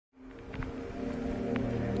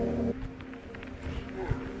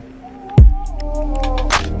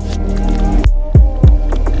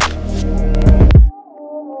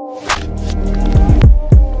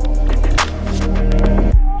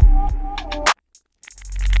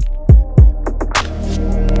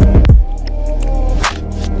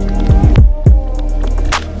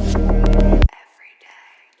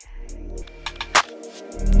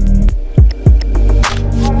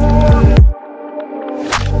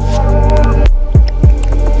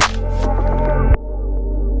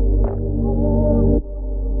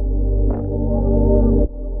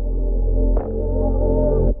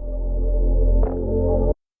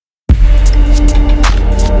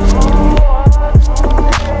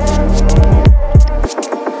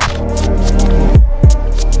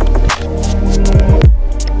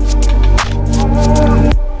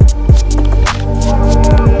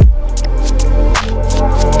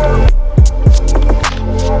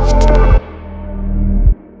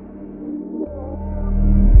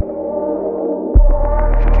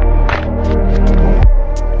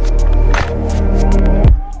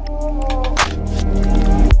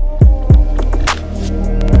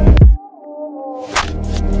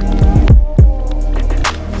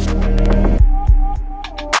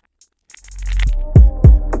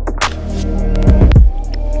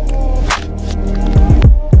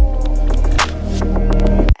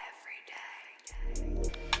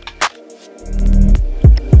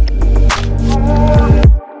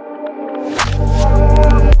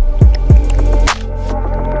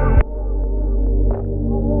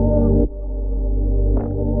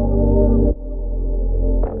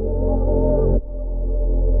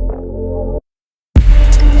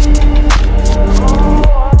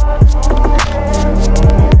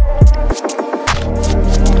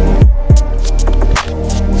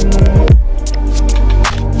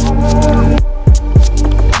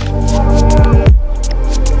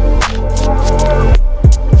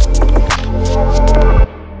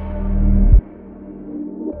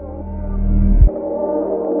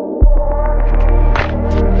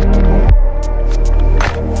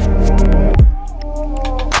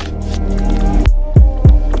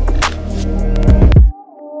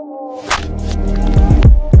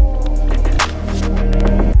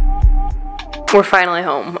We're finally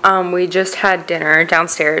home. We just had dinner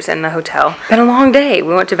downstairs in the hotel. Been a long day.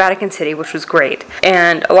 We went to Vatican City, which was great.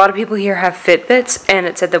 And a lot of people here have Fitbits, and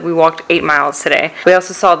it said that we walked 8 miles today. We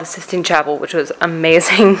also saw the Sistine Chapel, which was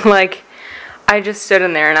amazing. Like, I just stood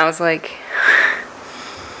in there and I was like,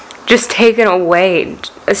 just taken away.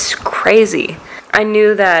 It's crazy. I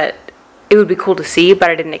knew that it would be cool to see, but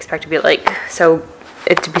I didn't expect to be like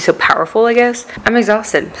it to be so powerful, I guess. I'm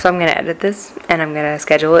exhausted, so I'm gonna edit this and I'm gonna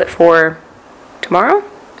schedule it for tomorrow,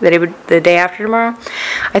 the day after tomorrow.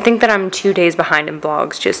 I think that I'm 2 days behind in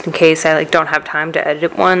vlogs, just in case I like don't have time to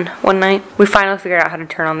edit one night. We finally figured out how to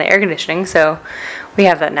turn on the air conditioning, so we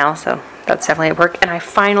have that now, so that's definitely at work. And I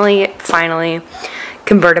finally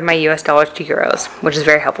converted my US dollars to euros, which is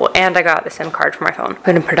very helpful, and I got the SIM card for my phone.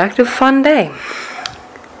 Been a productive, fun day.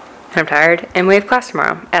 And I'm tired, and we have class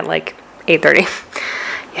tomorrow at like 8:30.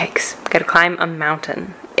 Yikes, gotta climb a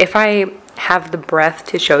mountain. If I have the breath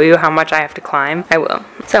to show you how much I have to climb, I will.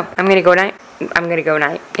 So, I'm gonna go night.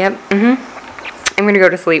 Yep, I'm gonna go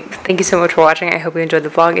to sleep. Thank you so much for watching. I hope you enjoyed the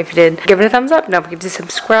vlog. If you did, give it a thumbs up. Don't forget to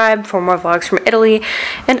subscribe for more vlogs from Italy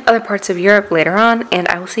and other parts of Europe later on, and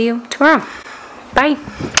I will see you tomorrow. Bye.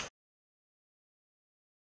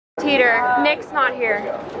 Teeter, Nick's not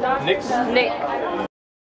here. Nick.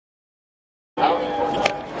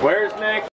 Where's Nick?